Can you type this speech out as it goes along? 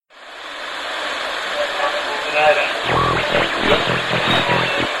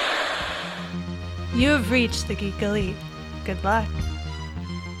You have reached the Geek Elite. Good luck.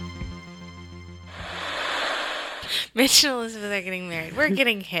 Mitch and Elizabeth are getting married. We're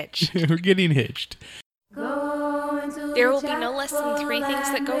getting hitched. We're getting hitched. There will be no less than 3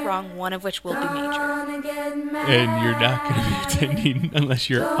 things that go wrong, one of which will be major. And you're not going to be attending unless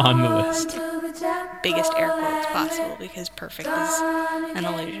you're on the list. Biggest air quotes possible, because perfect is an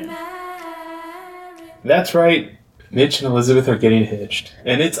illusion. That's right. Mitch and Elizabeth are getting hitched.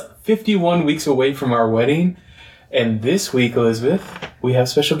 And it's 51 weeks away from our wedding. And this week, Elizabeth, we have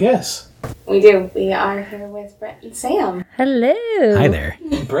special guests. We do. We are here with Brett and Sam. Hello. Hi there.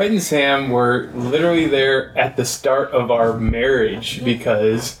 Brett and Sam were literally there at the start of our marriage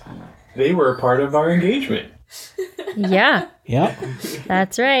because they were a part of our engagement. Yeah, Yep.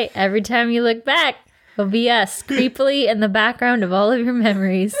 that's right. Every time you look back, it'll be us creepily in the background of all of your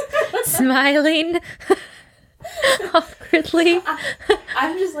memories, smiling awkwardly.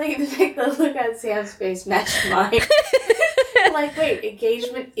 I'm just waiting to make the look on Sam's face match mine. Like, wait,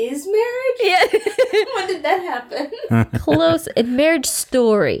 engagement is marriage? Yeah. When did that happen? Close. In Marriage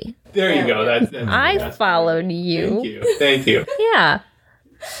Story. There you go. I followed you. Thank you. Yeah.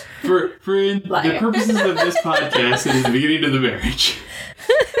 For the purposes of this podcast, it is the beginning of the marriage.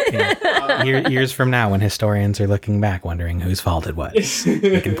 Years from now, when historians are looking back wondering whose fault it was,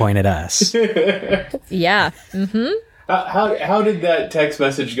 they can point at us. Yeah. Mm-hmm. How did that text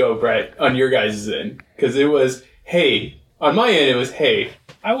message go, Brett, on your guys' end? Because it was, hey. On my end, it was, hey,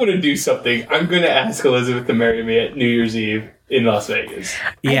 I want to do something. I'm going to ask Elizabeth to marry me at New Year's Eve in Las Vegas.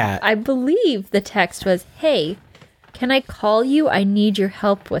 Yeah. I believe the text was, hey, can I call you? I need your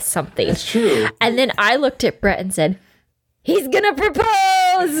help with something. It's true. And then I looked at Brett and said, he's gonna propose!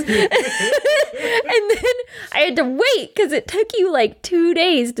 And then I had to wait because it took you like 2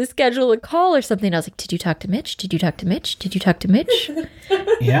 days to schedule a call or something. I was like, did you talk to Mitch? Did you talk to Mitch? Did you talk to Mitch?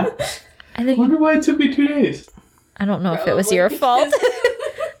 Yeah. And then I wonder why it took me 2 days. I don't know if it was your fault.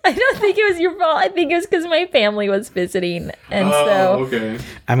 I don't think it was your fault. I think it was because my family was visiting. And okay.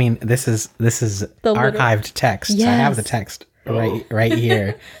 I mean, this is archived text. Yes. I have the text right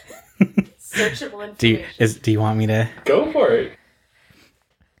here. Searchable information. Do you want me to? Go for it.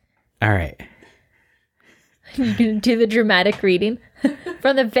 All right. You can do the dramatic reading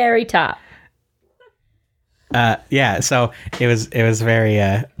from the very top. Yeah. So it was very.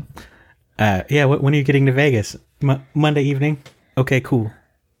 Yeah. When are you getting to Vegas? Monday evening. Okay. Cool.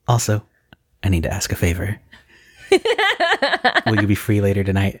 Also, I need to ask a favor. Will you be free later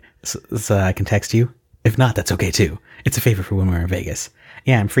tonight so I can text you? If not, that's okay too. It's a favor for when we're in Vegas.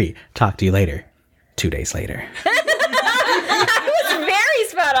 Yeah, I'm free. Talk to you later. 2 days later. I was very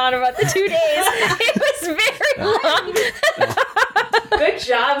spot on about the 2 days. It was very long. Good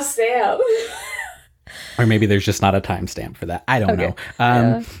job, Sam. Or maybe there's just not a timestamp for that. I don't know.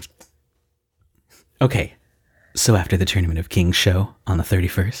 Okay. So after the Tournament of Kings show on the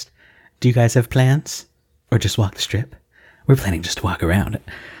 31st, do you guys have plans? Or just walk the strip? We're planning just to walk around.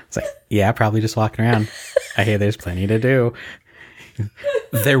 It's like, yeah, probably just walking around. I hear there's plenty to do.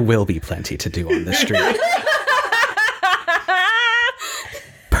 There will be plenty to do on the street.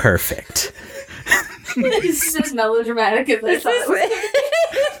 Perfect. This is as melodramatic as I thought it was.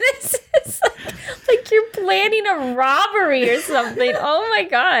 This is like you're planning a robbery or something. Oh my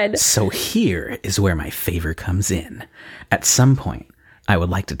god. So here is where my favor comes in. At some point, I would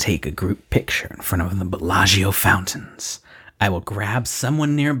like to take a group picture in front of the Bellagio fountains. I will grab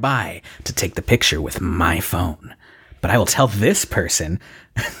someone nearby to take the picture with my phone. But I will tell this person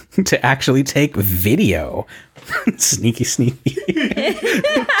to actually take video. Sneaky.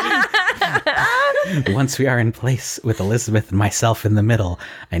 Once we are in place with Elizabeth and myself in the middle,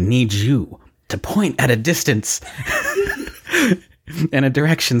 I need you to point at a distance in a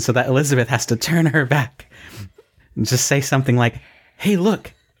direction so that Elizabeth has to turn her back. And just say something like, hey,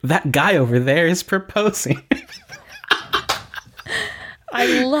 look, that guy over there is proposing.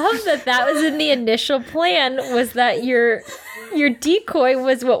 I love that was in the initial plan, was that your decoy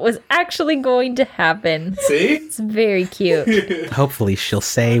was what was actually going to happen. See? It's very cute. Hopefully she'll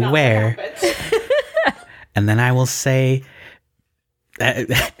say where. And then I will say,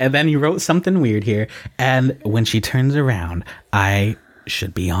 and then you wrote something weird here. And when she turns around, I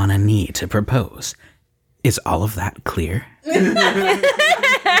should be on a knee to propose. Is all of that clear?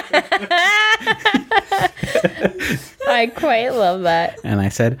 I quite love that. And I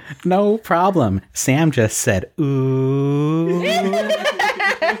said, no problem. Sam just said, ooh.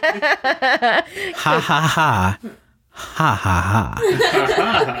 Ha ha ha. Ha ha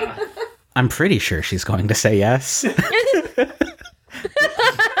ha. I'm pretty sure she's going to say yes.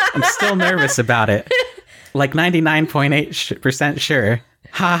 I'm still nervous about it. Like 99.8% sure.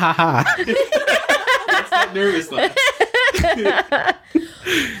 Ha ha ha. That's that nervous laugh.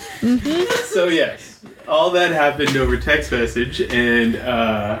 So yes, all that happened over text message, and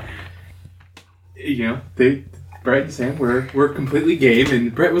Brett and Sam were completely game,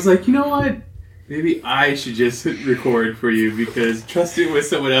 and Brett was like, you know what? Maybe I should just record for you because trusting with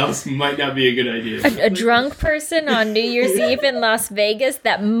someone else might not be a good idea. A drunk person on New Year's Eve in Las Vegas,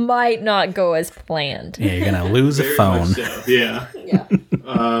 that might not go as planned. Yeah, you're gonna lose a Very phone. much so, yeah. Yeah.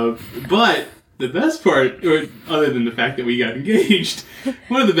 But the best part, or other than the fact that we got engaged,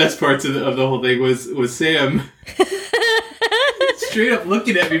 one of the best parts of the whole thing was Sam straight up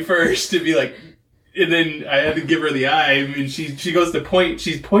looking at me first to be like, and then I had to give her the eye, and she goes to point.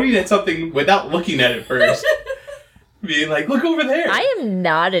 She's pointing at something without looking at it first, being like, "Look over there." I am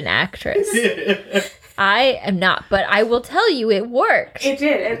not an actress. I am not, but I will tell you, it worked. It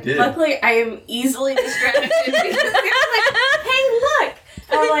did. And luckily, I am easily distracted. Because they're like, hey, look.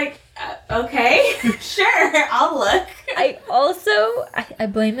 And I'm like, okay, sure, I'll look. I also, I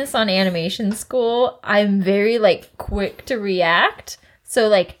blame this on animation school. I'm very, quick to react.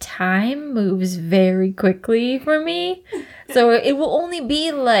 So, time moves very quickly for me. So it will only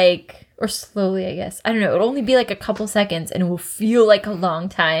be or slowly, I guess. I don't know. It'll only be a couple seconds and it will feel like a long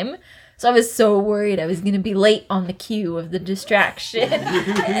time. So I was so worried I was going to be late on the cue of the distraction. And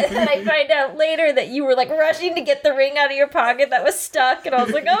then I find out later that you were rushing to get the ring out of your pocket that was stuck. And I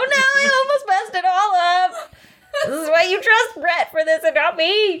was like, oh no, I almost messed it all up. This is why you trust Brett for this and not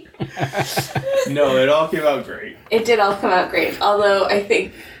me. No, it all came out great. It did all come out great. Although I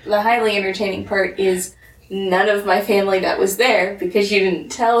think the highly entertaining part is none of my family that was there, because you didn't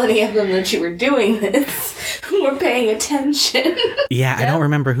tell any of them that you were doing this, were paying attention. Yeah, I don't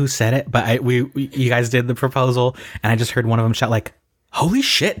remember who said it, but you guys did the proposal, and I just heard one of them shout "Holy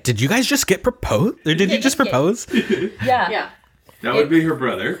shit! Did you guys just get proposed? Or did you just propose?" Yeah. That would be her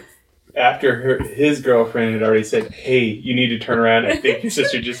brother. After his girlfriend had already said, "Hey, you need to turn around. I think your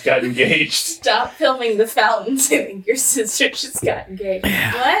sister just got engaged." Stop filming the fountains. I think your sister just got engaged.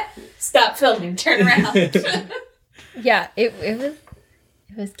 What? Stop filming. Turn around. Yeah, it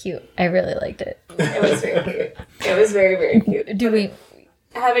was cute. I really liked it. It was very cute. It was very, very cute.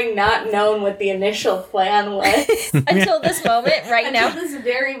 Having not known what the initial plan was until this moment, right now, until this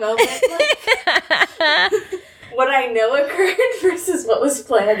very moment, what I know occurred versus what was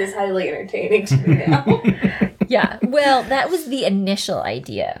planned is highly entertaining to me now. Yeah, well, that was the initial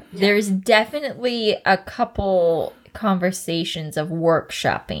idea. There's definitely a couple conversations of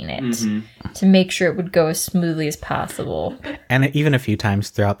workshopping it to make sure it would go as smoothly as possible. And even a few times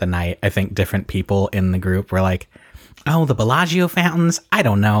throughout the night, I think different people in the group were like, "Oh, the Bellagio fountains? I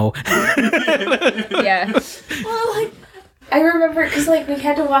don't know." Yeah. Well, I remember, because, we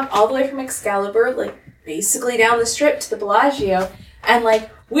had to walk all the way from Excalibur, basically down the strip to the Bellagio, and,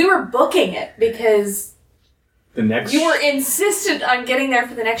 we were booking it because the next you were insistent on getting there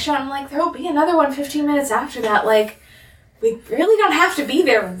for the next show, and I'm like, there will be another one 15 minutes after that, we really don't have to be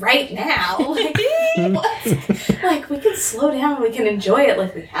there right now. What? We can slow down, we can enjoy it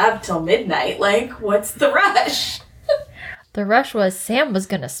we have till midnight. What's the rush? The rush was Sam was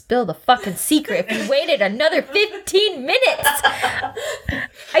gonna spill the fucking secret if we waited another 15 minutes.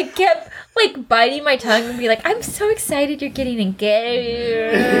 I kept biting my tongue and be like, I'm so excited you're getting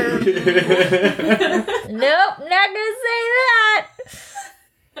engaged. Nope, not gonna say that.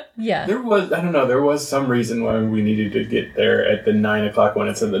 Yeah. There was some reason why we needed to get there at the 9 o'clock one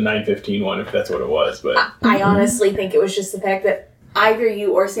instead of the 9:15 one, if that's what it was. But I honestly think it was just the fact that either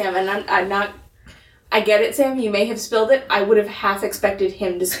you or Sam, and I'm not, I get it, Sam, you may have spilled it. I would have half expected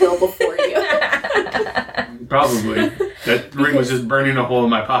him to spill before you. Probably. That ring was just burning a hole in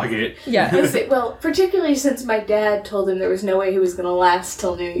my pocket. Yeah. Well, particularly since my dad told him there was no way he was going to last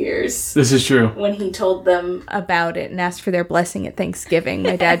till New Year's. This is true. When he told them about it and asked for their blessing at Thanksgiving,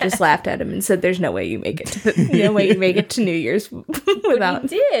 my dad just laughed at him and said, "There's no way you make it to New Year's without."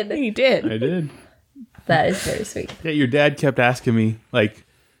 But he did. He did. I did. That is very sweet. Yeah, your dad kept asking me,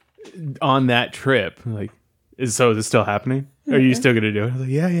 on that trip, is this still happening? Are you still going to do it? I was like,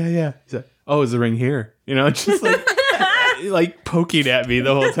 yeah. He's like, "Oh, is the ring here?" Just poking at me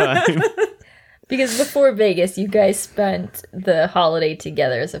the whole time. Because before Vegas, you guys spent the holiday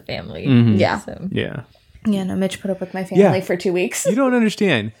together as a family. Mm-hmm. Yeah. So. Yeah. Yeah, no, Mitch put up with my family for 2 weeks. You don't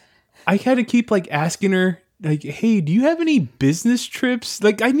understand. I had to keep asking her, "Hey, do you have any business trips?"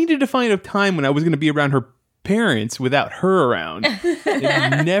 I needed to find a time when I was going to be around her parents without her around.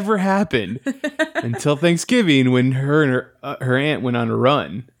 It never happened until Thanksgiving when her and her aunt went on a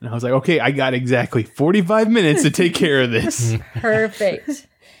run. And I was like, okay, I got exactly 45 minutes to take care of this. Perfect.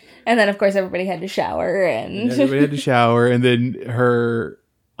 And then, of course, everybody had to shower. And Everybody had to shower. And then her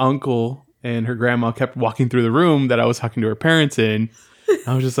uncle and her grandma kept walking through the room that I was talking to her parents in.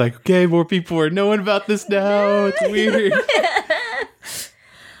 I was just like, okay, more people are knowing about this now. It's weird.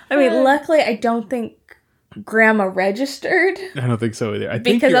 I mean, luckily, I don't think Grandma registered. I don't think so either. I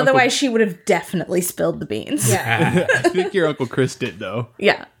think Because your otherwise she would have definitely spilled the beans. Yeah. I think your Uncle Chris did, though.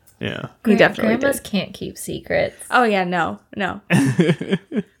 Yeah. Yeah. He definitely Grandmas did. can't keep secrets. Oh, yeah, no.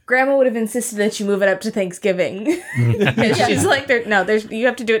 Grandma would have insisted that you move it up to Thanksgiving. Because she's like, you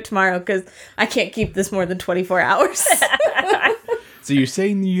have to do it tomorrow because I can't keep this more than 24 hours. So you're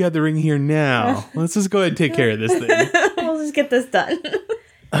saying you have the ring here now. Let's just go ahead and take care of this thing. We'll just get this done.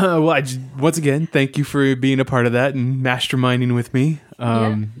 Well, once again, thank you for being a part of that and masterminding with me.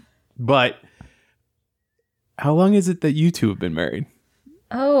 But how long is it that you two have been married?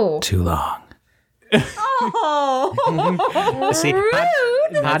 Oh. Too long. Oh. See, That's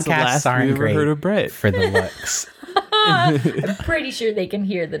the podcasts last we aren't ever great heard of Brett. for the looks. I'm pretty sure they can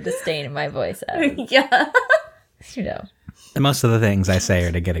hear the disdain in my voice. Yeah. You know, Most of the things I say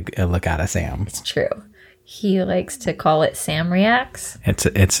are to get a look out of Sam. it's true. He likes to call it Sam Reacts.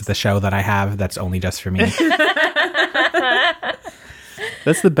 It's the show that I have that's only just for me.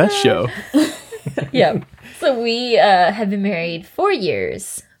 That's the best show. Yep. So we have been married 4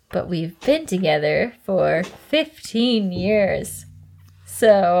 years, but we've been together for 15 years.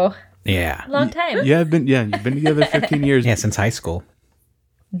 So, Yeah. long time. You've been together 15 years. Yeah, since high school.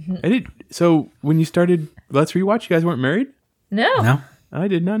 So when you started Let's Rewatch, you guys weren't married? No. No? I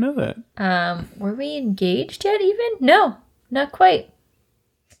did not know that. Were we engaged yet even? No, not quite.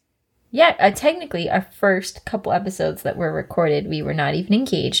 Yeah, technically our first couple episodes that were recorded, we were not even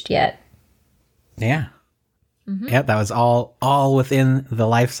engaged yet. Yeah. Yep, that was all within the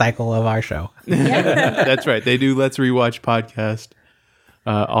life cycle of our show. That's right. They do Let's Rewatch podcast.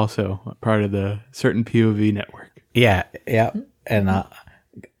 Also part of the Certain POV network. Yeah, yeah. And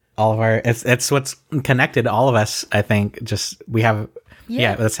all of our it's what's connected all of us, I think. Just we have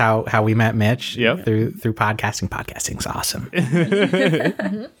that's how we met Mitch. Yep. Through podcasting. Podcasting's awesome.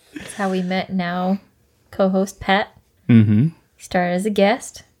 That's how we met now. Co-host Pat. Mm-hmm. Started as a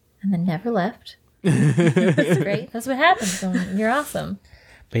guest and then never left. That's great. That's what happens. So you're awesome.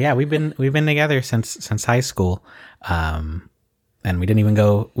 But yeah, we've been together since high school. And we didn't even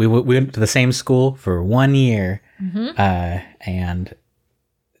go. We went to the same school for 1 year. And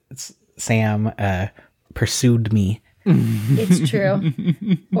Sam pursued me. It's true.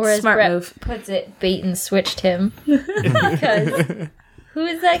 Or as Smart Brett move. puts it, bait and switched him. Because who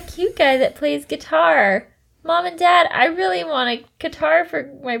is that cute guy that plays guitar? Mom and Dad, I really want a guitar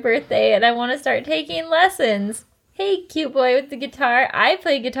for my birthday and I want to start taking lessons. Hey, cute boy with the guitar, I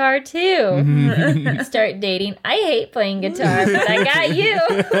play guitar too. Start dating. I hate playing guitar, but I got you.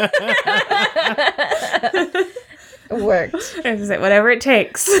 It worked. I was like, whatever it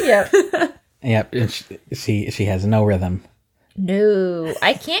takes. Yep. Yep, and she has no rhythm. No,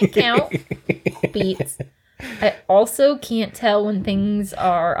 I can't count beats. I also can't tell when things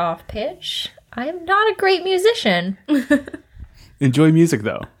are off pitch. I am not a great musician. Enjoy music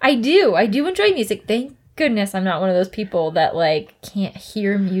though. I do enjoy music. Thank goodness I'm not one of those people that like can't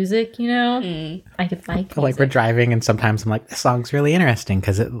hear music, you know? I could like Like we're driving and sometimes I'm like, this song's really interesting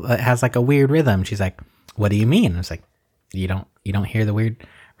because it has like a weird rhythm. She's like, what do you mean? I was like, you don't hear the weird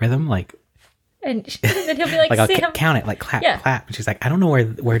rhythm? Like, and then he'll be like, like I'll Sam. count it, like clap, Yeah. clap. And she's like, I don't know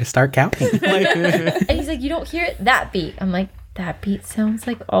where to start counting. And he's like, you don't hear it? That beat. I'm like, that beat sounds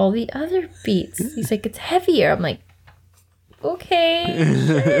like all the other beats. He's like, it's heavier. I'm like, okay,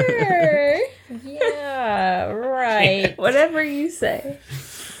 sure. Yeah, right. Whatever you say.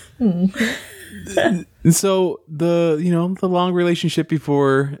 And so the long relationship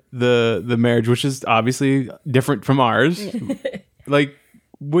before the marriage, which is obviously different from ours. Like,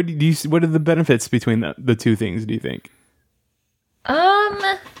 what are the benefits between the two things, do you think?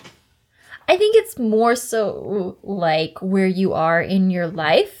 I think it's more so like where you are in your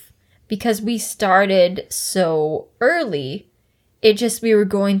life because we started so early. We were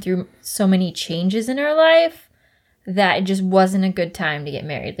going through so many changes in our life that it just wasn't a good time to get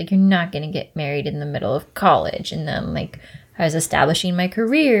married. Like, you're not going to get married in the middle of college. And then, like, I was establishing my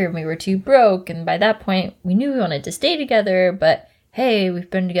career and we were too broke. And by that point, we knew we wanted to stay together. But, hey, we've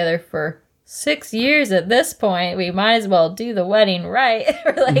been together for 6 years at this point. We might as well do the wedding right.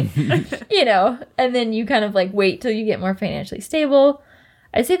 Or, like, and then you kind of, like, wait till you get more financially stable.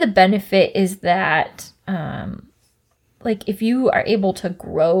 I'd say the benefit is that, like, if you are able to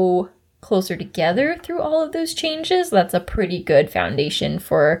grow closer together through all of those changes, that's a pretty good foundation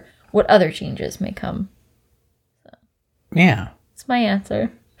for what other changes may come. Yeah. That's my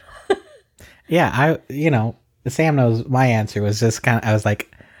answer. Yeah, Sam knows my answer was just kind of, I was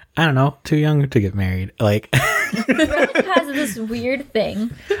like, I don't know, too young to get married. Like, Brett has this weird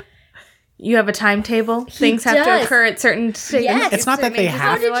thing. You have a timetable? Things have to does. occur at certain things? Yes. it's not that they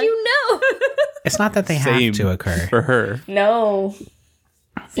How have, did you know? it's not that they Same have to occur. for her. No.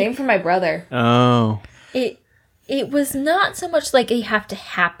 Same for my brother. Oh. It was not so much like they have to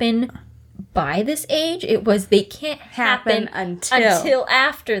happen by this age. It was they can't happen until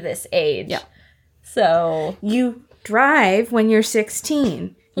after this age. Yeah. So You drive when you're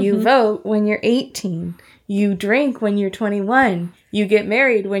 16. You vote when you're 18. You drink when you're 21. You get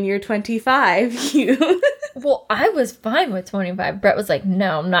married when you're 25. well, I was fine with 25. Brett was like,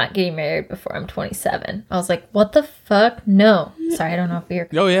 "No, I'm not getting married before I'm 27." I was like, "What the fuck? No." Sorry, I don't know if you're.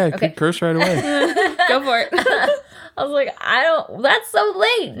 Oh, yeah. Okay. Could curse right away. Go for it. I was like, "I don't. That's so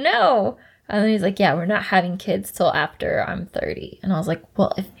late. No." And then he's like, "Yeah, we're not having kids till after I'm 30." And I was like,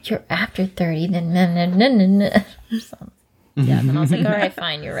 "Well, if you're after 30, then no." So, yeah. And then I was like, "All right,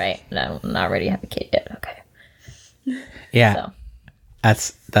 fine. You're right. No, I'm not ready to have a kid yet." Okay. Yeah. So.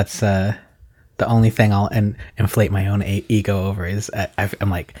 That's the only thing I'll inflate my own ego over is I'm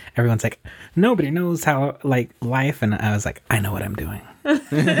like, everyone's like, nobody knows how, like, life, and I was like, I know what I'm doing.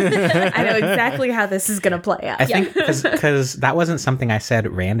 I know exactly how this is going to play out. I think because that wasn't something I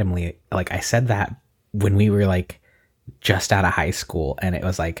said randomly. Like, I said that when we were, like, just out of high school, and it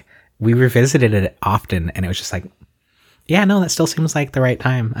was like, we revisited it often, and it was just like, yeah, no, that still seems like the right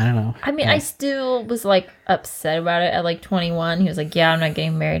time. I don't know. I mean, I still was like upset about it at like 21. He was like, "Yeah, I'm not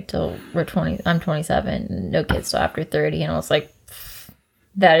getting married till we're 20. I'm 27. No kids till after 30." And I was like,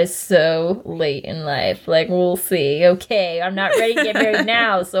 "That is so late in life. Like, we'll see. Okay, I'm not ready to get married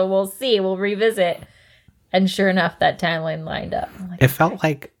now, so we'll see. We'll revisit." And sure enough, that timeline lined up. I'm like, It felt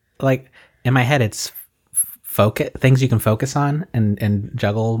like in my head, it's focus things you can focus on and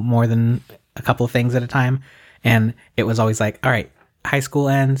juggle more than a couple of things at a time. And it was always like, all right, high school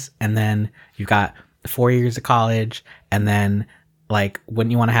ends, and then you've got 4 years of college, and then, like, when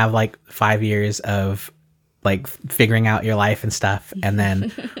you want to have, like, 5 years of, like, figuring out your life and stuff, and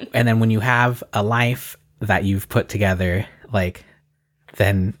then when you have a life that you've put together, like,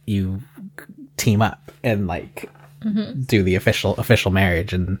 then you team up and, like, do the official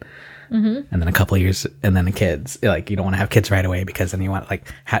marriage, and then a couple of years, and then the kids. Like, you don't want to have kids right away because then you want, like,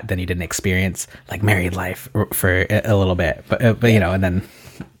 then you didn't experience, like, married life for a little bit. But you know, and then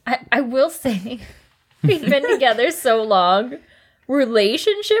I will say, we've been together so long,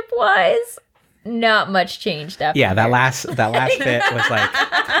 relationship wise, not much changed after. yeah, that last bit was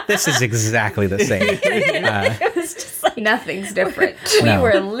like, this is exactly the same. It was just like Nothing's different. we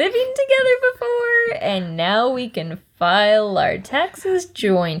were living together before, and now we can file our taxes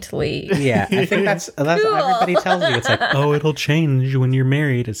jointly. Yeah, I think that's Cool. everybody tells you. It's like, oh, it'll change when you're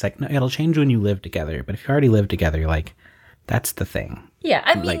married. It's like, no, it'll change when you live together. But if you already live together, like, that's the thing. Yeah,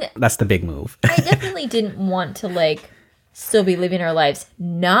 I mean, Like, that's the big move. I definitely didn't want to, like, still be living our lives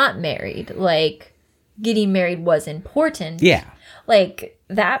not married. Like, getting married was important. Yeah. Like,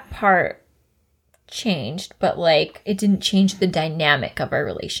 that part changed, but, like, it didn't change the dynamic of our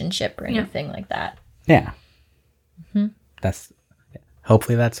relationship or anything like that. Yeah.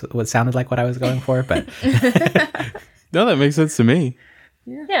 Hopefully that's what sounded like what I was going for, but No, that makes sense to me.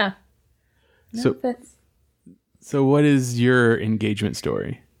 Yeah. So what is your engagement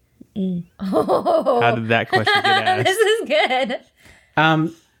story? Oh, How did that question get asked? this is good.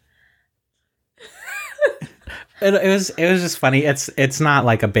 it was just funny. It's not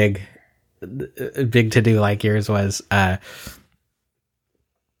like a big to do like yours was.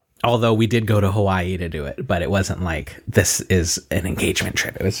 Although we did go to Hawaii to do it, but it wasn't like this is an engagement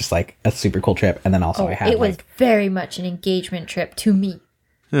trip. It was just like a super cool trip, and then also I had It was very much an engagement trip to me.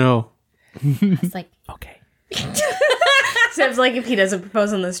 No. I was like, okay. Sam's like, if he doesn't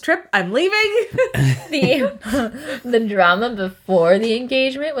propose on this trip, I'm leaving. the drama before the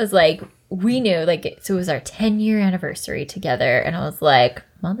engagement was like, we knew, like, so it was our 10-year anniversary together, and I was like,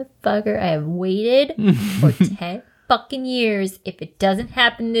 motherfucker, I have waited for 10 fucking years. If it doesn't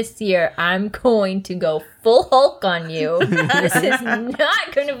happen this year, I'm going to go full Hulk on you. This is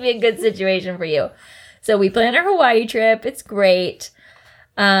not going to be a good situation for you. So we planned our Hawaii trip. It's great.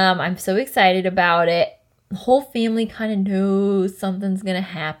 I'm so excited about it. The whole family kind of knows something's going to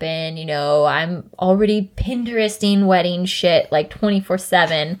happen. You know, I'm already Pinteresting wedding shit like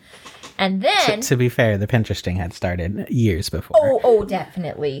 24/7. And then... To be fair, the Pinteresting had started years before. Oh,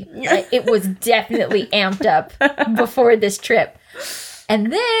 definitely. It was definitely amped up before this trip.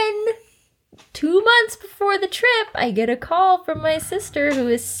 And then 2 months before the trip, I get a call from my sister who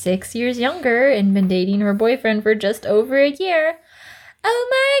is 6 years younger and been dating her boyfriend for just over a year. Oh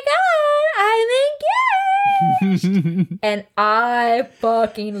my God, I'm And I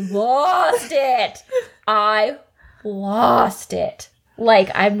fucking lost it. I lost it. Like,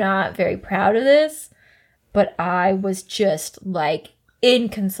 I'm not very proud of this, but I was just, like,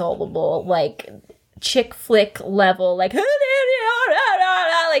 inconsolable. Like, chick flick level. Like,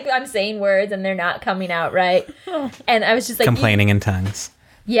 like, I'm saying words and they're not coming out right. And I was just like... Complaining in tongues.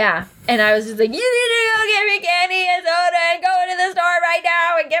 Yeah. And I was just like, you need to go get me candy and soda and go into the store right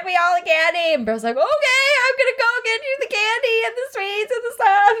now and get me all the candy. And bro's like, okay, I'm going to go get you the candy and the sweets and the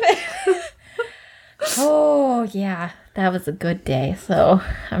stuff. Oh, yeah. That was a good day. So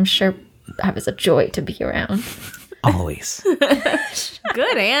I'm sure I was a joy to be around. Always.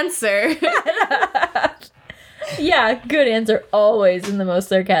 Good answer. Yeah, good answer always in the most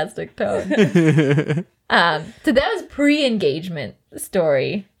sarcastic tone. So that was pre-engagement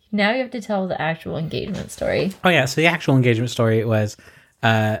story. Now you have to tell the actual engagement story. Oh yeah, so the actual engagement story was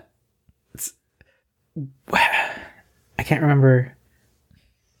I can't remember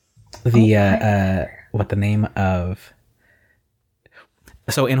the what the name of.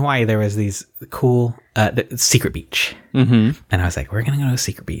 So in Hawaii there was these cool Secret Beach. Mm-hmm. And I was like, we're going to go to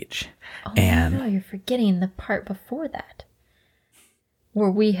Secret Beach. Oh, and no, you're forgetting the part before that.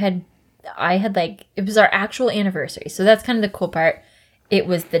 Where I had like, it was our actual anniversary. So that's kind of the cool part. It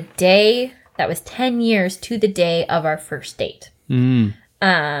was the day, that was 10 years to the day of our first date. Mm.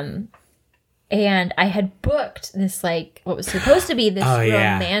 And I had booked this, like, what was supposed to be this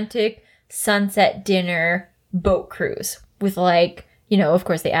romantic sunset dinner boat cruise with, like, you know, of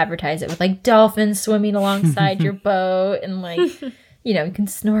course they advertise it with, like, dolphins swimming alongside your boat and, like, you know, you can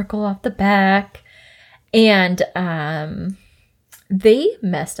snorkel off the back. And they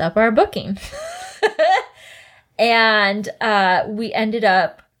messed up our booking. And we ended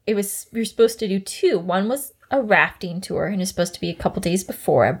up, we were supposed to do two. One was a rafting tour, and it was supposed to be a couple days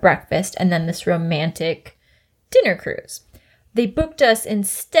before at breakfast, and then this romantic dinner cruise. They booked us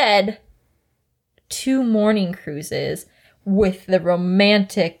instead 2 morning cruises with the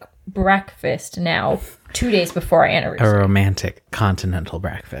romantic breakfast now 2 days before our anniversary. a romantic continental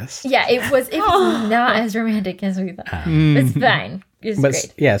breakfast. Yeah, it was not as romantic as we thought. It's fine. It was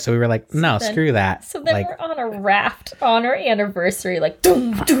great. Yeah, so we were like, no, screw that. So then like, we're on a raft on our anniversary, like,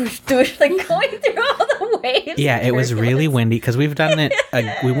 doom, doosh, doosh, like going through all the waves. yeah, it was really windy because we've done it.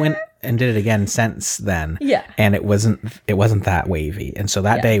 We went and did it again since then. Yeah. And it wasn't that wavy. And so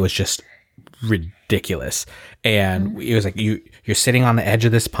that day was just ridiculous. And it was like you're sitting on the edge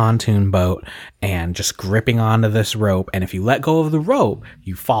of this pontoon boat and just gripping onto this rope, and if you let go of the rope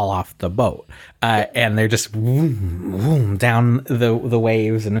you fall off the boat, and they're just vroom, vroom, down the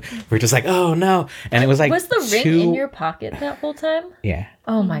waves, and we're just like, oh no. And it was like, was the ring in your pocket that whole time? Yeah.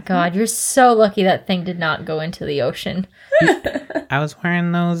 Oh my god, you're so lucky that thing did not go into the ocean. I was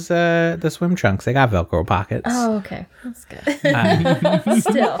wearing those the swim trunks. They got Velcro pockets. Oh, okay, that's good.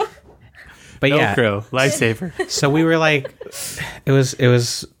 Still. But yeah, Velcro, lifesaver. so we were like, it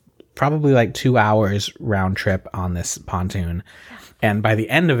was probably like 2 hours round trip on this pontoon, and by the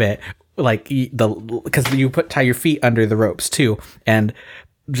end of it, like because you tie your feet under the ropes too, and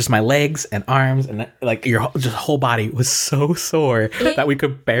just my legs and arms and like your just whole body was so sore that we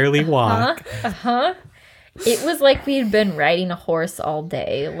could barely walk. It was like we had been riding a horse all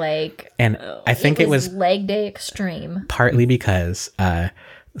day, like, And I think it was leg day extreme. partly because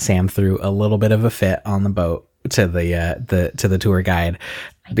Sam threw a little bit of a fit on the boat to the tour guide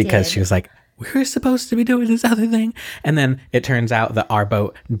because she was like, we were supposed to be doing this other thing. And then it turns out that our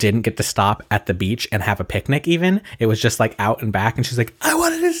boat didn't get to stop at the beach and have a picnic even. It was just like out and back. And she's like, I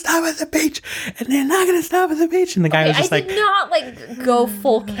wanted to stop at the beach and they're not going to stop at the beach. And the guy was just I did not like go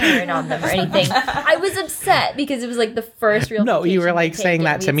full Karen on them or anything. I was upset because it was like the first real No, you were vacation like we'd saying taken.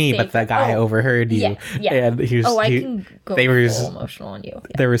 that to We'd me, stayed but the for- guy overheard you. Yeah. And he was, I can go they were full emotional on you.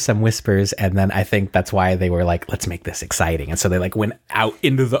 Yeah. there were some whispers, and then I think that's why they were like, let's make this exciting. And so they like went out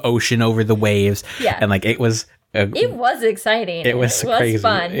into the ocean over the waves. Yeah. And like it was exciting. It was crazy,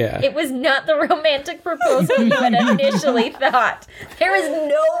 fun. yeah. It was not the romantic proposal you had initially thought. There was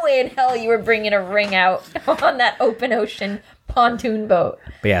no way in hell you were bringing a ring out on that open ocean pontoon boat.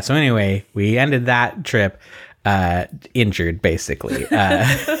 But yeah, so anyway, we ended that trip injured basically.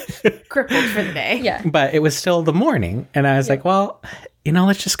 Crippled for the day. Yeah. But it was still the morning, and I was like, well,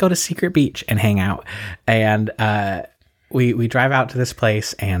 let's just go to Secret Beach and hang out. And we drive out to this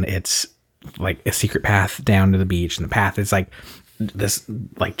place, and it's like a secret path down to the beach, and the path is like this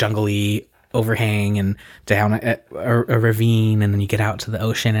like jungly overhang and down a ravine, and then you get out to the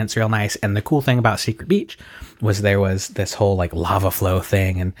ocean, and it's real nice. And the cool thing about Secret Beach was there was this whole like lava flow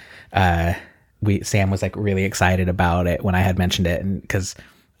thing, and Sam was like really excited about it when I had mentioned it, and because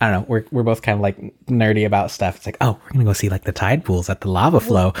I don't know. We're both kind of like nerdy about stuff. It's like, oh, we're gonna go see like the tide pools at the lava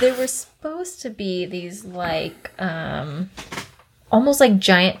flow. There were supposed to be these like almost like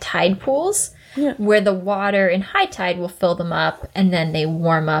giant tide pools where the water in high tide will fill them up and then they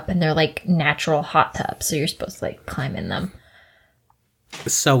warm up and they're like natural hot tubs. So you're supposed to like climb in them.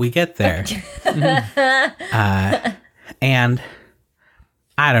 So we get there, and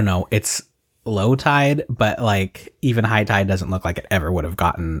I don't know. It's low tide, but like even high tide doesn't look like it ever would have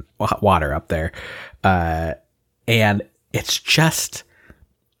gotten water up there, and it's just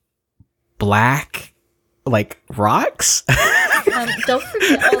black like rocks. Don't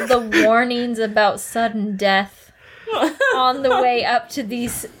forget all the warnings about sudden death on the way up to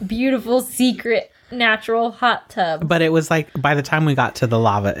these beautiful secret natural hot tubs. But it was like by the time we got to the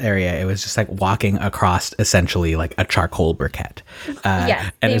lava area, it was just like walking across essentially like a charcoal briquette.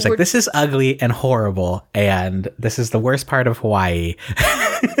 And it was like, this is ugly and horrible, and this is the worst part of Hawaii.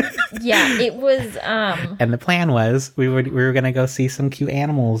 Yeah, it was. And the plan was we were gonna go see some cute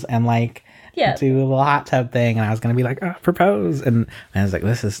animals and like do a little hot tub thing, and I was gonna be like, oh, propose, and I was like,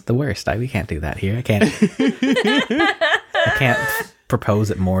 this is the worst. We can't do that here. I can't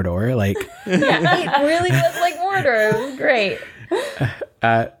propose at Mordor. Like, yeah, it really was like Mordor. It was great.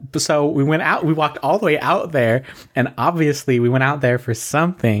 So we went out. We walked all the way out there, and obviously we went out there for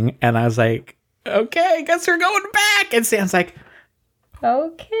something. And I was like, okay, I guess we're going back. And Sam's like,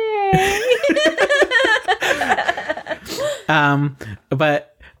 okay. But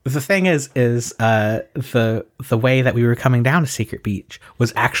the thing is the way that we were coming down to Secret Beach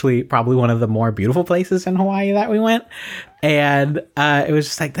was actually probably one of the more beautiful places in Hawaii that we went, and it was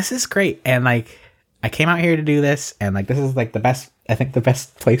just like, this is great, and like I came out here to do this, and like this is like the best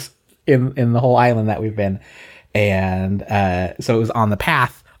place in the whole island that we've been, and so it was on the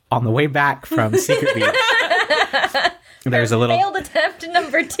path on the way back from Secret Beach. There's a little failed attempt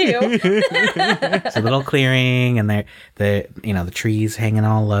number 2. It's a little clearing, and the trees hanging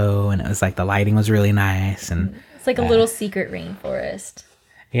all low, and it was like the lighting was really nice, and it's like a little secret rainforest.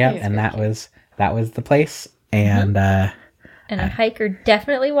 Yeah, and that was the place, and and a hiker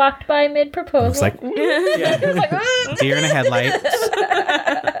definitely walked by mid proposal. It was like, deer in a headlight,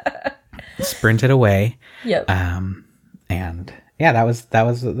 sprinted away. Yep. And yeah, that was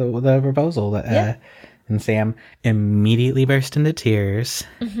the proposal that. And Sam immediately burst into tears.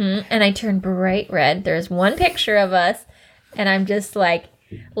 Mm-hmm. And I turned bright red. There's one picture of us, and I'm just like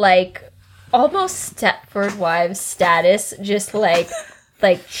almost Stepford Wives status, just like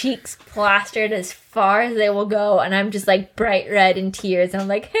cheeks plastered as far as they will go, and I'm just like bright red in tears, and I'm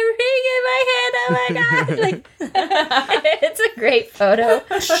like, ring in my head, oh my god! Like, it's a great photo.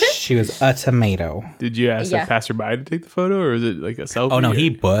 She was a tomato. Did you ask a passerby to take the photo, or is it like a selfie? Oh no, he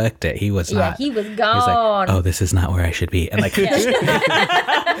booked it. He was not. Yeah, he was gone. He was like, oh, this is not where I should be, and like,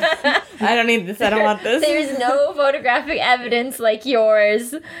 I don't need this. I don't want this. There's no photographic evidence like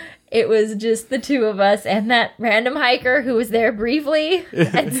yours. It was just the two of us and that random hiker who was there briefly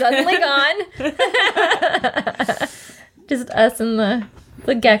and suddenly gone. Just us and the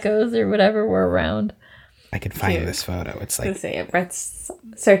geckos or whatever were around. I could find this photo. It's like, Brett's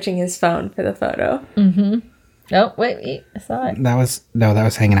searching his phone for the photo. Mm-hmm. Oh, wait, I saw it. That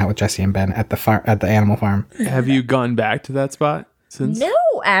was hanging out with Jesse and Ben at the animal farm. Have you gone back to that spot since? No,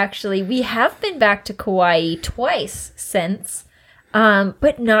 actually, we have been back to Kauai twice since.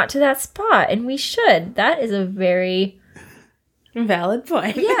 But not to that spot, and we should. That is a very valid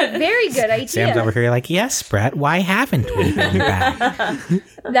point. Yeah, very good idea. Sam's over here like, yes, Brett, why haven't we been back?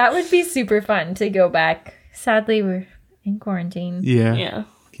 That would be super fun to go back. Sadly, we're in quarantine. Yeah.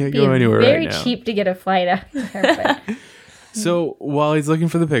 Can't go anywhere right now. Very cheap to get a flight out there. So while he's looking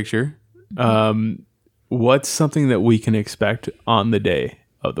for the picture, what's something that we can expect on the day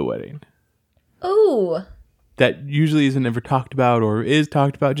of the wedding? Ooh. That usually isn't ever talked about or is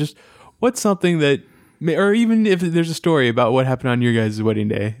talked about. Just what's something that, or even if there's a story about what happened on your guys' wedding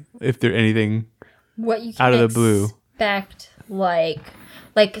day, if there's anything what you can out of the blue. Expect,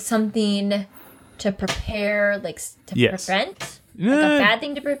 like something to prepare, to prevent, like a bad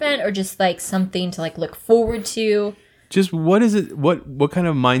thing to prevent, or just like something to like look forward to. Just what is it? What kind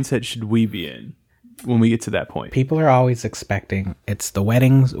of mindset should we be in when we get to that point? People are always expecting it's the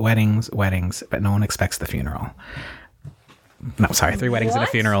weddings, but no one expects the funeral. No, sorry, 3 weddings and a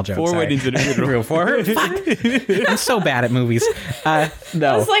funeral joke. 4 weddings and a funeral. 4? Fuck. I'm so bad at movies. No.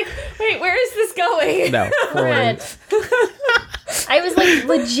 I was like, wait, where is this going? No. 4 weddings. I was like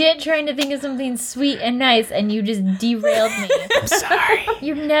legit trying to think of something sweet and nice, and you just derailed me. I'm sorry.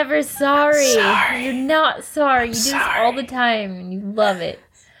 You're never sorry. You're not sorry. You do this sorry. all the time, and you love it.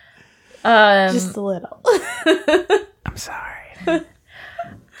 Just a little. I'm sorry.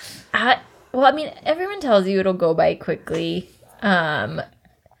 Well, I mean, everyone tells you it'll go by quickly. And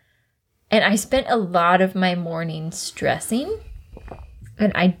I spent a lot of my morning stressing,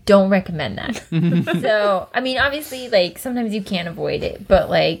 and I don't recommend that. So, I mean, obviously, like, sometimes you can't avoid it, but,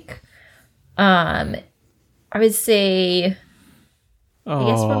 like, I would say, I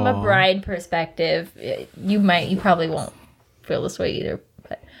guess from a bride perspective, you probably won't feel this way either.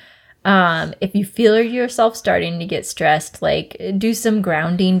 If you feel yourself starting to get stressed, like, do some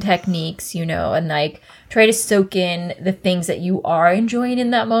grounding techniques, and like try to soak in the things that you are enjoying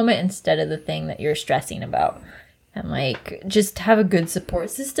in that moment instead of the thing that you're stressing about. And like just have a good support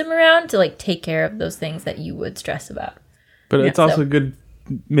system around to like take care of those things that you would stress about. But it's also good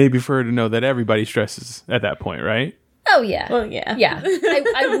maybe for her to know that everybody stresses at that point, right? Oh yeah. Well, yeah. Yeah.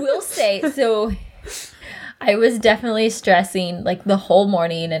 I will say, so I was definitely stressing like the whole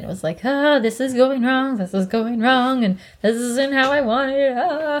morning, and it was like, this is going wrong, and this isn't how I wanted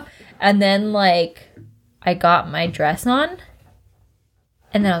it. And then like I got my dress on,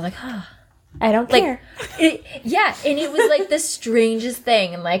 and then I was like, I don't like, care. And it was like the strangest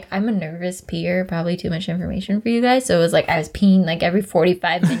thing. And like, I'm a nervous peer, probably too much information for you guys. So it was like, I was peeing like every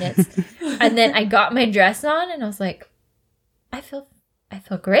 45 minutes. And then I got my dress on, and I was like, I feel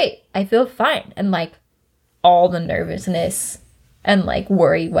great. I feel fine. And like, all the nervousness and like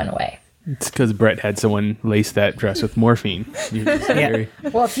worry went away. It's because Brett had someone lace that dress with morphine.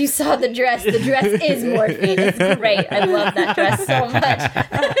 Well, if you saw the dress is morphine. It's great. I love that dress so much.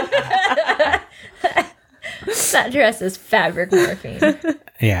 That dress is fabric morphine.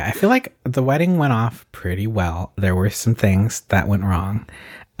 Yeah, I feel like the wedding went off pretty well. There were some things that went wrong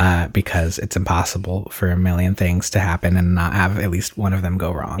because it's impossible for a million things to happen and not have at least one of them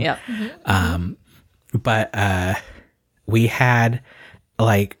go wrong. Yeah. But we had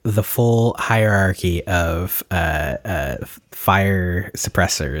like the full hierarchy of fire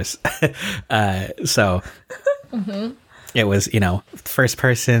suppressors. So it was, first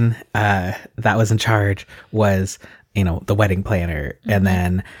person that was in charge was, the wedding planner. And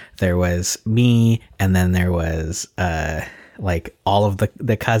then there was me, and then there was like all of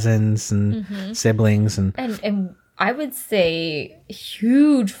the cousins and siblings. And I would say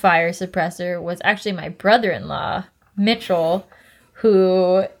huge fire suppressor was actually my brother-in-law, Mitchell,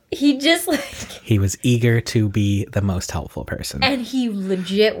 who he just like... He was eager to be the most helpful person. And he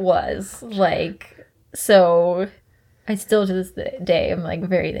legit was. Like, so I still to this day am like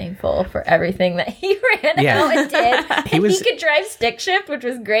very thankful for everything that he ran out and did. He could drive stick shift, which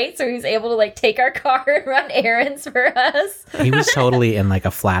was great. So he was able to like take our car and run errands for us. He was totally in like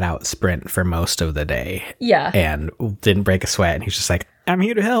a flat out sprint for most of the day. Yeah. And didn't break a sweat. And he's just like, I'm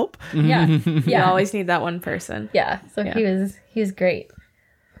here to help. Yeah. You always need that one person. Yeah. So he was great.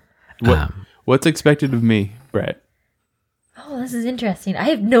 What's expected of me, Brett? Oh, this is interesting. I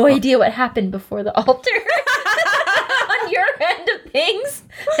have no idea what happened before the altar. On your end of things,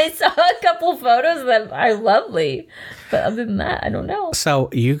 I saw a couple photos that are lovely, but other than that, I don't know. So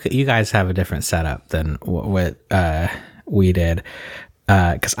you guys have a different setup than what we did,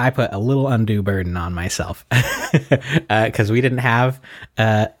 because I put a little undue burden on myself, because we didn't have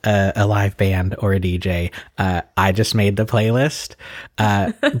a live band or a DJ. I just made the playlist,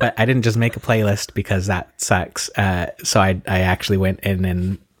 but I didn't just make a playlist because that sucks. So I actually went in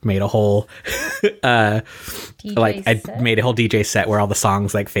and made a whole I made a whole DJ set where all the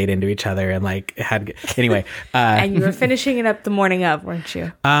songs like fade into each other and like had anyway. And you were finishing it up the morning of, weren't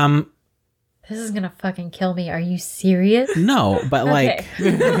you? This is gonna fucking kill me. Are you serious? No, but like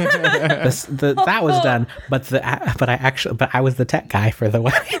that was done. But I was the tech guy for the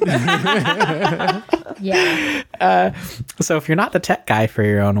wedding. Yeah. So if you're not the tech guy for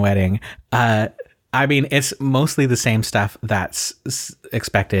your own wedding, I mean, it's mostly the same stuff that's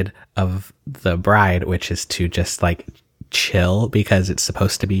expected of the bride, which is to just like chill because it's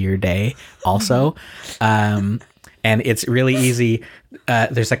supposed to be your day also. And it's really easy.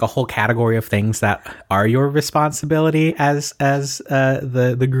 There's like a whole category of things that are your responsibility as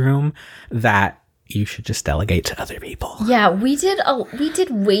the groom that you should just delegate to other people. Yeah, we did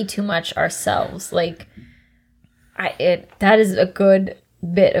way too much ourselves. Like that is a good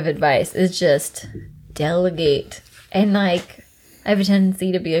bit of advice, is just delegate. And like I have a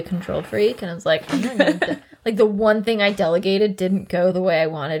tendency to be a control freak, and I was like, I'm not going to like the one thing I delegated didn't go the way I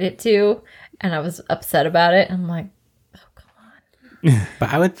wanted it to, and I was upset about it. I'm like, oh, come on.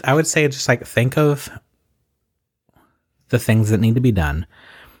 But I would say just like think of the things that need to be done,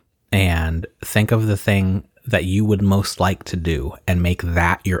 and think of the thing that you would most like to do, and make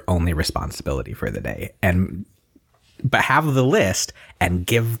that your only responsibility for the day. And but have the list and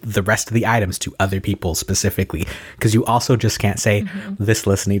give the rest of the items to other people specifically, because you also just can't say this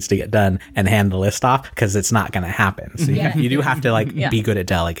list needs to get done and hand the list off, because it's not going to happen. So you do have to like be good at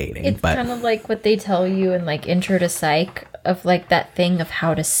delegating. It's kind of like what they tell you in like Intro to Psych, of like that thing of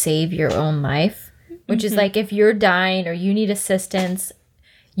how to save your own life, which is like if you're dying or you need assistance,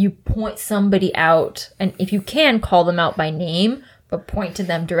 you point somebody out, and if you can, call them out by name, but point to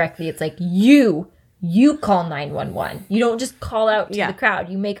them directly. It's like you call 911. You don't just call out to the crowd.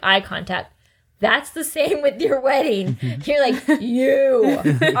 You make eye contact. That's the same with your wedding. You're like, you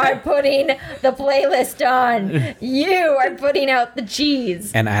are putting the playlist on. You are putting out the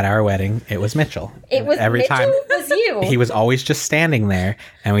cheese. And at our wedding, it was Mitchell. It was every Mitchell time. Was you. He was always just standing there,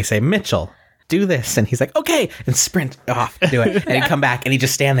 and we say, Mitchell, do this, and he's like, okay, and sprint off, do it, and he'd come back, and he'd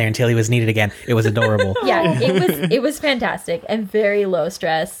just stand there until he was needed again. It was adorable. Yeah, it was fantastic and very low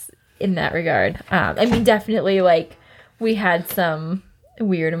stress in that regard. I mean, definitely, like, we had some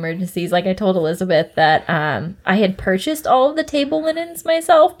weird emergencies. Like, I told Elizabeth that I had purchased all of the table linens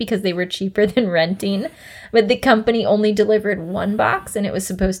myself because they were cheaper than renting, but the company only delivered one box, and it was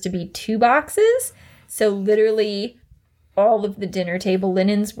supposed to be 2 boxes. So literally all of the dinner table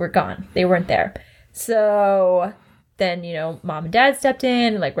linens were gone. They weren't there. So then, you know, mom and dad stepped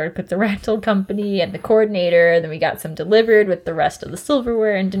in, like, where to put the rental company and the coordinator. And then we got some delivered with the rest of the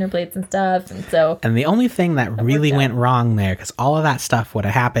silverware and dinner plates and stuff. And the only thing that really went wrong there, because all of that stuff would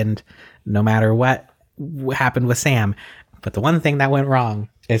have happened no matter what happened with Sam. But the one thing that went wrong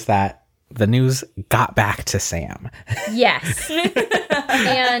is that the news got back to Sam. Yes.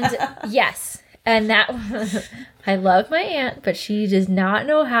 And that, I love my aunt, but she does not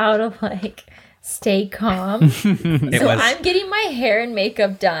know how to, like, stay calm. I'm getting my hair and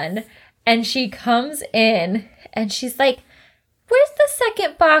makeup done, and she comes in, and she's like, where's the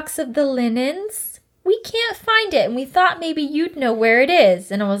second box of the linens? We can't find it, and we thought maybe you'd know where it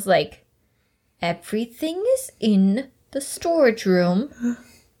is. And I was like, everything is in the storage room.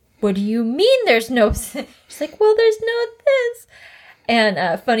 What do you mean there's no... She's like, well, there's no this.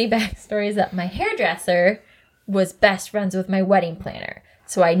 And funny backstory is that my hairdresser was best friends with my wedding planner.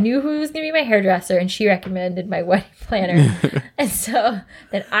 So I knew who was going to be my hairdresser, and she recommended my wedding planner. And so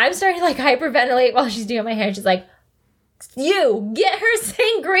then I'm starting to like hyperventilate while she's doing my hair. She's like, you, get her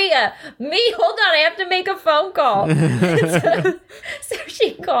sangria. Me, hold on, I have to make a phone call. So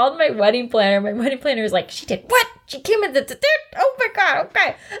she called my wedding planner. My wedding planner was like, she did what? She came in oh my God,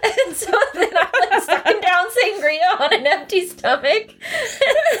 okay. And so then I'm like sucking down sangria on an empty stomach.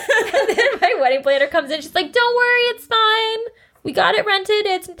 And then my wedding planner comes in. She's like, don't worry, it's fine. We got it rented.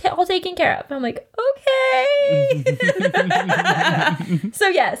 It's all taken care of. I'm like, okay. So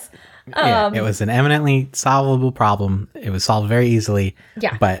yes. It was an eminently solvable problem. It was solved very easily.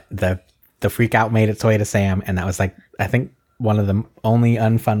 Yeah. But the freak out made its way to Sam, and that was like, I think, one of the only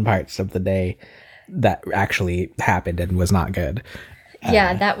unfun parts of the day that actually happened and was not good.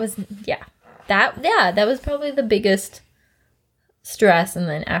 That was probably the biggest stress. And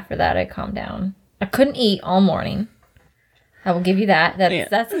then after that, I calmed down. I couldn't eat all morning. I will give you that.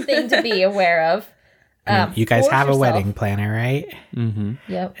 That's a thing to be aware of. You guys have a wedding planner, right? Mm-hmm.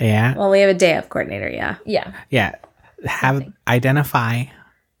 Yep. Yeah. Well, we have a day of coordinator. Yeah. Yeah. Yeah. Identify,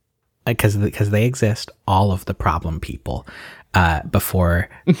 because they exist, all of the problem people before.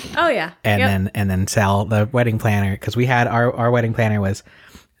 Oh yeah. And then tell the wedding planner, because we had our wedding planner was,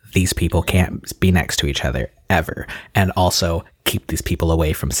 these people can't be next to each other ever, and also keep these people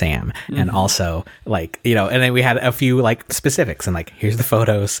away from Sam, and also, like, you know, and then we had a few like specifics, and like, here's the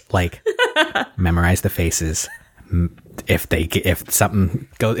photos, like, memorize the faces. If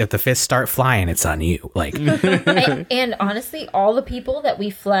the fists start flying, it's on you. Like, and honestly, all the people that we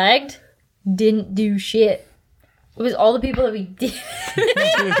flagged didn't do shit. It was all the people that we didn't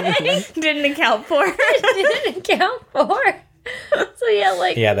account for. Didn't account for. So yeah,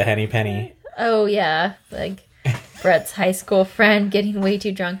 like, the Henny Penny. Oh yeah, like Brett's high school friend getting way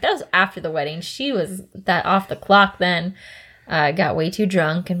too drunk. That was after the wedding. She was that off the clock then. Got way too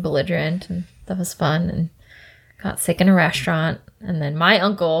drunk and belligerent, and that was fun. And got sick in a restaurant. And then my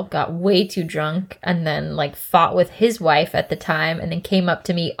uncle got way too drunk and then like fought with his wife at the time, and then came up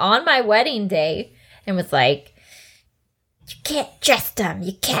to me on my wedding day and was like, "You can't trust them.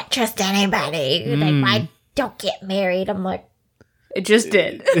 You can't trust anybody. Like, I don't get married." I'm like, it just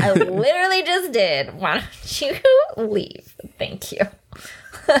did. I literally just did. Why don't you leave? Thank you.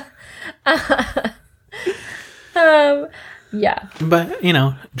 Yeah. But, you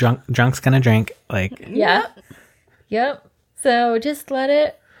know, drunk's gonna drink. Like, yeah. Yep. So just let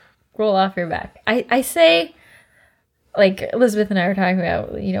it roll off your back. I say, like Elizabeth and I were talking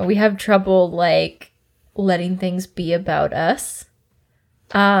about, you know, we have trouble like letting things be about us.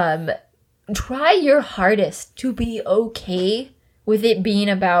 Try your hardest to be okay with it being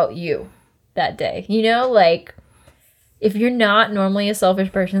about you that day. You know, like, if you're not normally a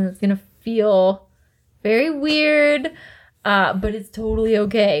selfish person, it's going to feel very weird, but it's totally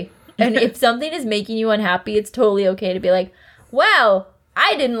okay. And if something is making you unhappy, it's totally okay to be like, wow,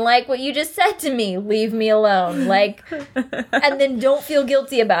 I didn't like what you just said to me. Leave me alone. Like, and then don't feel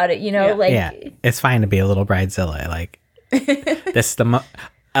guilty about it, you know? Yeah. Like, Yeah, it's fine to be a little bridezilla. Like, this the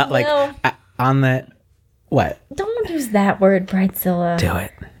Well- on the what? don't use that word, bridezilla. Do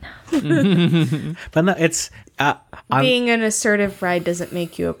it. But no, it's Being an assertive bride doesn't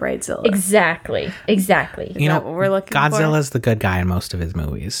make you a bridezilla. Exactly. Exactly. you know that what we're looking for? Godzilla's the good guy in most of his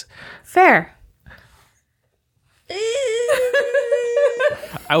movies. Fair.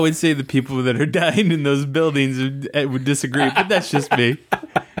 I would say the people that are dying in those buildings would disagree, but that's just me.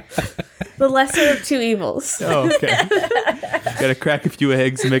 The lesser of two evils. Oh, okay. Gotta crack a few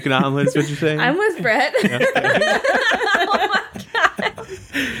eggs and make an omelet, is what you're saying? I'm with Brett.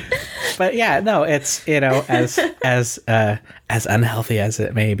 But yeah, no, it's, you know, as unhealthy as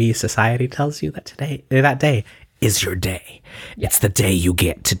it may be, society tells you that that day is your day. It's the day you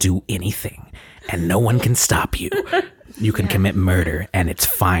get to do anything, and no one can stop you. You can commit murder, and it's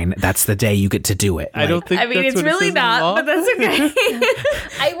fine. That's the day you get to do it. I don't think I mean, that's it's what it really says in the not, law. but that's okay.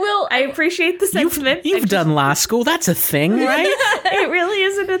 I appreciate the sentiment. You've done law school. That's a thing, right? It really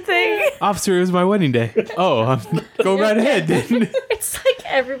isn't a thing. Officer, it was my wedding day. Oh, go right ahead. It's like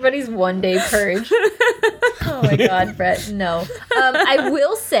everybody's one day purge. Oh my god, Brett, no. I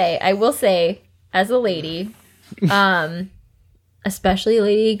will say, as a lady, especially a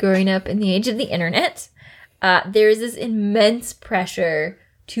lady growing up in the age of the internet, there is this immense pressure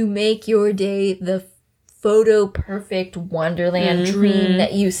to make your day the photo perfect wonderland dream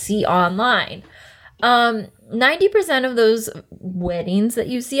that you see online. 90% of those weddings that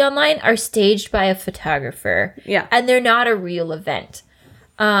you see online are staged by a photographer. Yeah. And they're not a real event.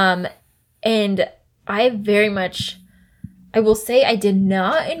 And I will say I did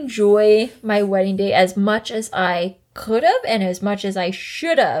not enjoy my wedding day as much as I could have and as much as I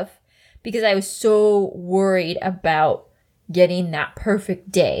should have, because I was so worried about getting that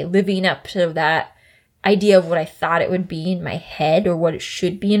perfect day, living up to that idea of what I thought it would be in my head or what it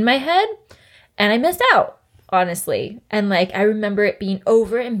should be in my head. And I missed out, honestly. And like, I remember it being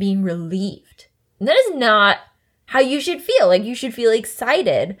over and being relieved. And that is not how you should feel. Like, you should feel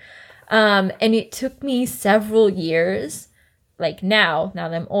excited. And it took me several years, like now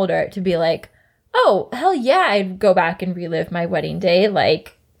that I'm older, to be like, oh, hell yeah, I'd go back and relive my wedding day.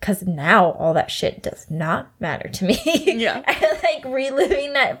 Like, because now all that shit does not matter to me. Yeah. And like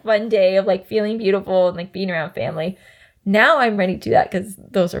reliving that fun day of like feeling beautiful and like being around family. Now I'm ready to do that because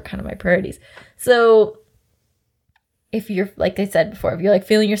those are kind of my priorities. So if you're, like I said before, if you're like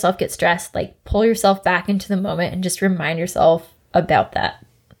feeling yourself get stressed, like pull yourself back into the moment and just remind yourself about that.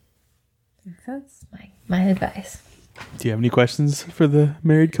 Makes sense. My advice. Do you have any questions for the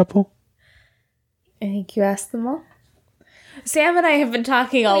married couple? I think you asked them all. Sam and I have been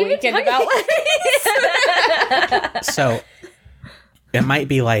talking all weekend about weddings. So it might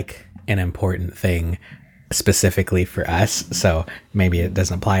be like an important thing specifically for us, so maybe it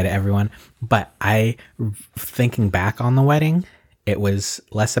doesn't apply to everyone, but thinking back on the wedding, it was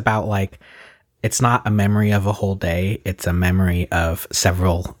less about like, it's not a memory of a whole day, it's a memory of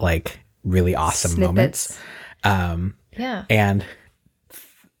several like really awesome moments. Yeah. And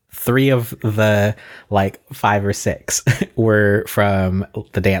 3 of the like 5 or 6 were from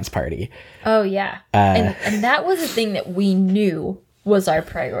the dance party. Oh, yeah. And that was the thing that we knew was our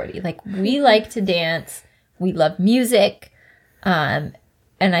priority. Like, we like to dance. We love music. And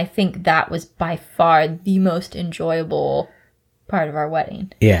I think that was by far the most enjoyable part of our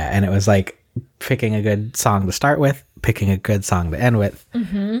wedding. Yeah, and it was like picking a good song to start with, picking a good song to end with.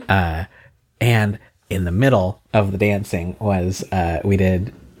 And in the middle of the dancing was, we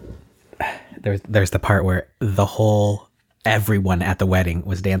did... There's the part where everyone at the wedding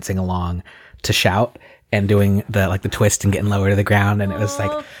was dancing along to shout and doing the twist and getting lower to the ground, and it was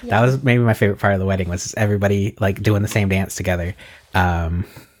like that was maybe my favorite part of the wedding, was everybody like doing the same dance together. Yeah.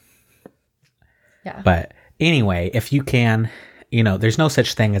 But anyway, if you can, there's no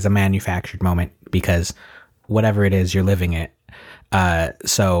such thing as a manufactured moment, because whatever it is, you're living it.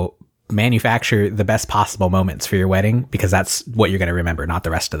 So manufacture the best possible moments for your wedding, because that's what you're going to remember, not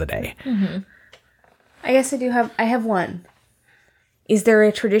the rest of the day. Mm-hmm. I guess I have one. Is there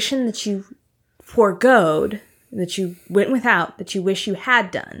a tradition that you foregoed, that you went without, that you wish you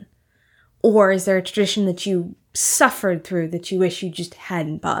had done? Or is there a tradition that you suffered through that you wish you just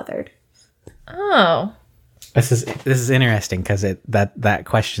hadn't bothered? Oh. This is interesting because that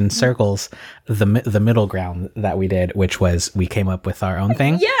question circles the middle ground that we did, which was we came up with our own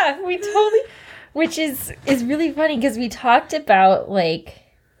thing. Yeah, we totally, which is really funny because we talked about like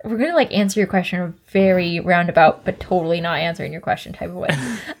we're gonna like answer your question in a very roundabout, but totally not answering your question type of way.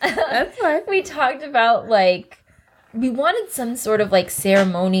 That's fine. We talked about like we wanted some sort of like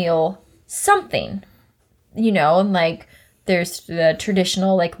ceremonial something, and like there's the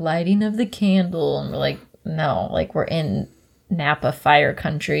traditional like lighting of the candle, and we're like, no, like we're in Napa fire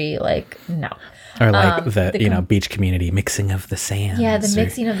country, like no. Or like the beach community mixing of the sands. Yeah, the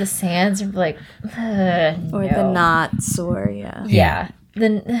mixing of the sands, like Or the knots, or yeah.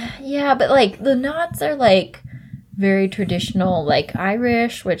 But like the knots are like very traditional, like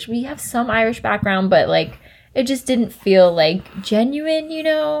Irish, which we have some Irish background, but like it just didn't feel like genuine,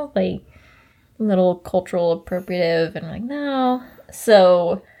 like a little cultural appropriative, and like no.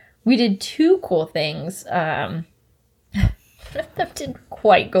 So we did two cool things. That didn't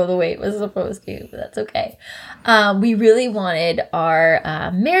quite go the way it was supposed to, but that's okay. We really wanted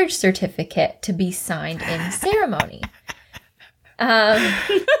our marriage certificate to be signed in ceremony.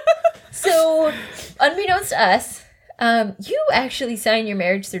 So, unbeknownst to us, you actually sign your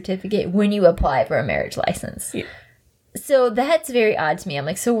marriage certificate when you apply for a marriage license. Yeah. So that's very odd to me. I'm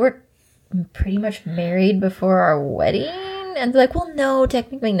like, so we're pretty much married before our wedding? And they're like, well, no,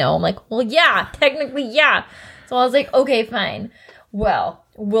 technically no. I'm like, well, yeah, technically, yeah. So I was like, okay, fine. Well,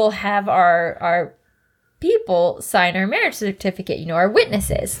 we'll have our people sign our marriage certificate, our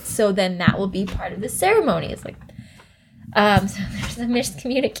witnesses. So then that will be part of the ceremony. It's like, so there's a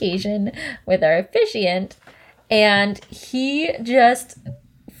miscommunication with our officiant, and he just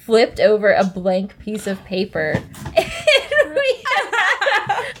flipped over a blank piece of paper. And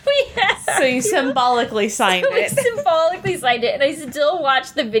so you symbolically signed it. Symbolically signed it, and I still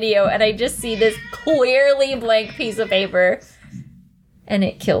watch the video, and I just see this clearly blank piece of paper, and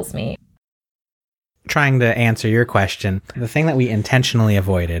it kills me. Trying to answer your question, the thing that we intentionally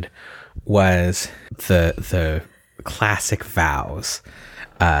avoided was the classic vows.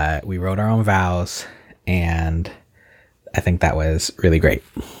 We wrote our own vows, and I think that was really great.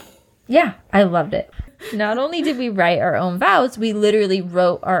 Yeah, I loved it. Not only did we write our own vows, we literally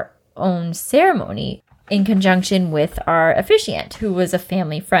wrote our own ceremony in conjunction with our officiant, who was a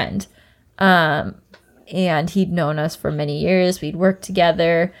family friend. And he'd known us for many years. We'd worked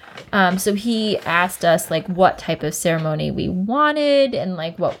together. So he asked us like what type of ceremony we wanted and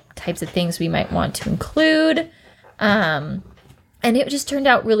like what types of things we might want to include. And it just turned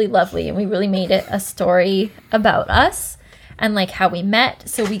out really lovely. And we really made it a story about us and like how we met.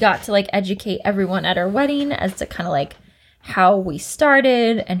 So we got to like educate everyone at our wedding as to kind of like how we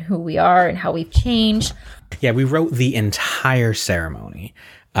started and who we are and how we've changed. Yeah, we wrote the entire ceremony.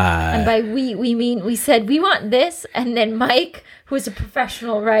 And by we mean we said we want this, and then Mike, who is a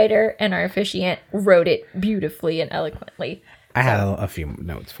professional writer and our officiant, wrote it beautifully and eloquently. I had a few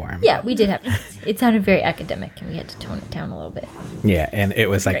notes for him. Yeah, we did have notes. It sounded very academic, and we had to tone it down a little bit. Yeah, and it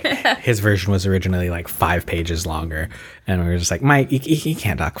was like his version was originally like 5 pages longer, and we were just like, Mike, you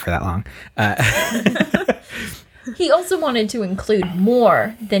can't talk for that long. He also wanted to include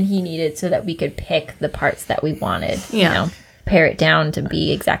more than he needed so that we could pick the parts that we wanted. Yeah. Pare it down to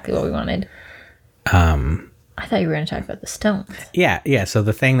be exactly what we wanted. I thought you were going to talk about the stones. Yeah. So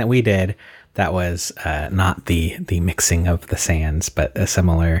the thing that we did that was not the mixing of the sands, but a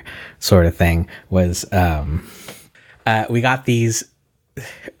similar sort of thing was we got these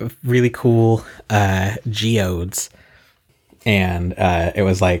really cool geodes, and it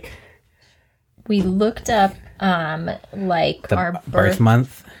was like we looked up like our birth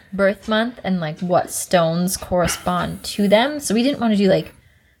month and like what stones correspond to them. So we didn't want to do like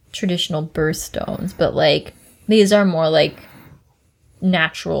traditional birth stones, but like these are more like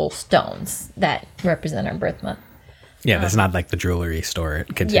natural stones that represent our birth month. Yeah, that's not like the jewelry store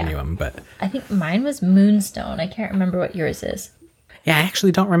continuum, but I think mine was moonstone. I can't remember what yours is. Yeah, I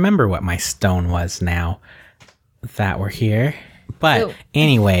actually don't remember what my stone was now that we're here. But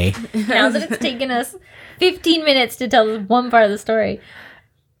anyway, now that it's taken us 15 minutes to tell one part of the story,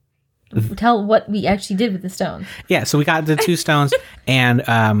 tell what we actually did with the stones. Yeah, so we got the 2 stones, and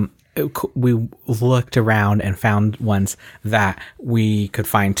we looked around and found ones that we could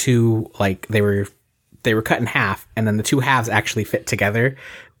find 2, like they were cut in half, and then the 2 halves actually fit together.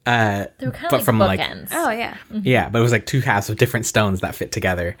 They were kind of like bookends. Oh, yeah. Mm-hmm. Yeah, but it was like 2 halves of different stones that fit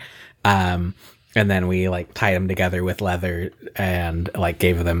together. And then we like tied them together with leather and like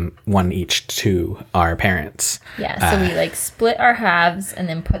gave them one each to our parents. Yeah, so we like split our halves and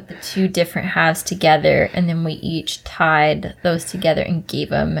then put the 2 different halves together, and then we each tied those together and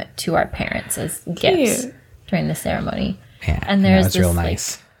gave them to our parents as gifts during the ceremony. Yeah, And there's that was this real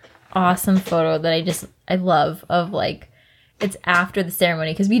nice. awesome photo that I love of it's after the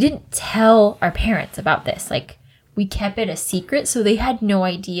ceremony, because we didn't tell our parents about this. We kept it a secret, so they had no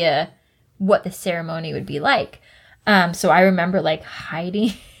idea what the ceremony would be like. So I remember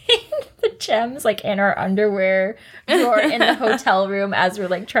hiding the gems in our underwear drawer in the hotel room as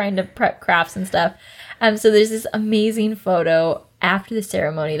we're trying to prep crafts and stuff. So there's this amazing photo after the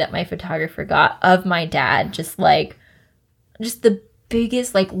ceremony that my photographer got of my dad, just the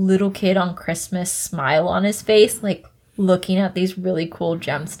biggest little kid on Christmas smile on his face, looking at these really cool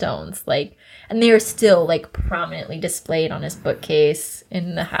gemstones, and they are still prominently displayed on his bookcase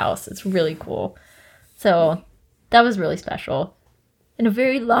in the house. It's really cool. So that was really special. In a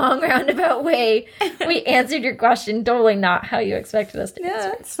very long roundabout way, we answered your question. Totally not how you expected us to answer.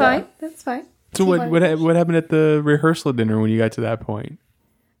 That's fine. That's fine. So what happened at the rehearsal dinner when you got to that point?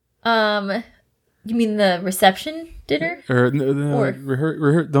 You mean the reception dinner? Or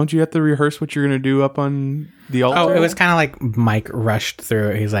don't you have to rehearse what you're going to do up on the altar? Oh, it was kind of like Mike rushed through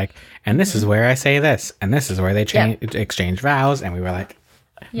it. He's like, and this is where I say this, and this is where they exchange vows. And we were like,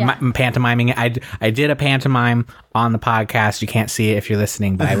 pantomiming it. I did a pantomime on the podcast. You can't see it if you're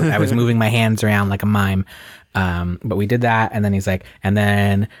listening, but I was moving my hands around like a mime. But we did that, and then he's like, and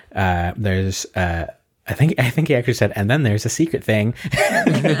then there's I think he actually said, and then there's a secret thing. He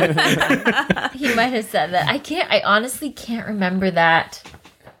might have said that. I honestly can't remember that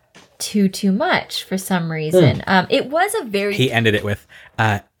too much for some reason. It was a very... He ended it with,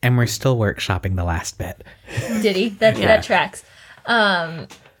 and we're still workshopping the last bit. Did he? That tracks. I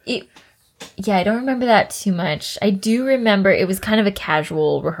don't remember that too much. I do remember it was kind of a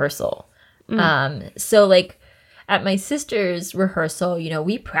casual rehearsal. So at my sister's rehearsal,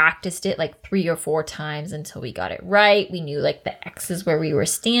 we practiced it 3 or 4 times until we got it right. We knew the X's where we were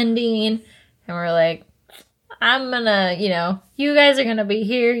standing, and we're like, I'm gonna, you guys are gonna be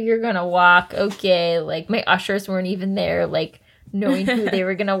here, you're gonna walk. Okay. My ushers weren't even there, knowing who they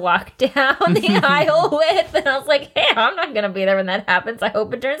were gonna walk down the aisle with. And I was like, hey, I'm not gonna be there when that happens. I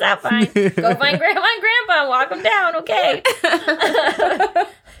hope it turns out fine. Go find grandma and grandpa and walk them down. Okay.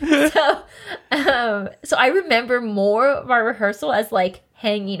 So I remember more of our rehearsal as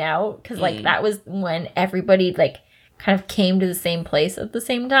hanging out, because that was when everybody kind of came to the same place at the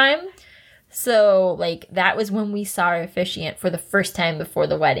same time. So that was when we saw our officiant for the first time before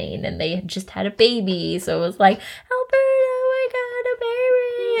the wedding, and they had just had a baby. So it was like, Alberta, I got a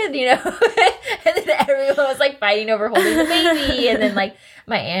baby, and then everyone was fighting over holding the baby. And then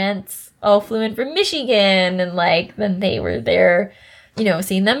my aunts all flew in from Michigan, and then they were there,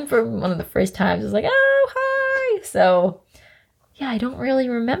 seeing them for one of the first times. It was like, oh, hi. So yeah, I don't really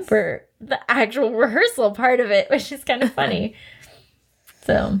remember the actual rehearsal part of it, which is kind of funny.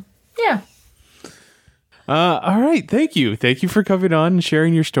 So yeah. All right. Thank you. Thank you for coming on and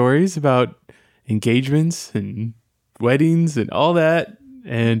sharing your stories about engagements and weddings and all that.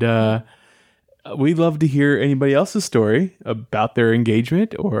 And we'd love to hear anybody else's story about their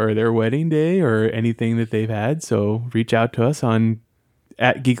engagement or their wedding day or anything that they've had. So reach out to us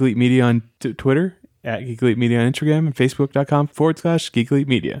at Geek Elite Media on Twitter, at Geek Elite Media on Instagram, and Facebook.com/Geek Elite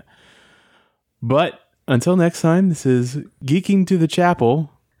Media. But until next time, this is Geeking to the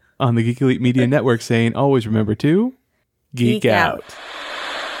Chapel on the Geek Elite Media Network, saying always remember to geek out.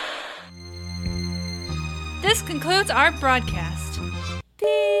 This concludes our broadcast.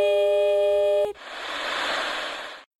 Beep.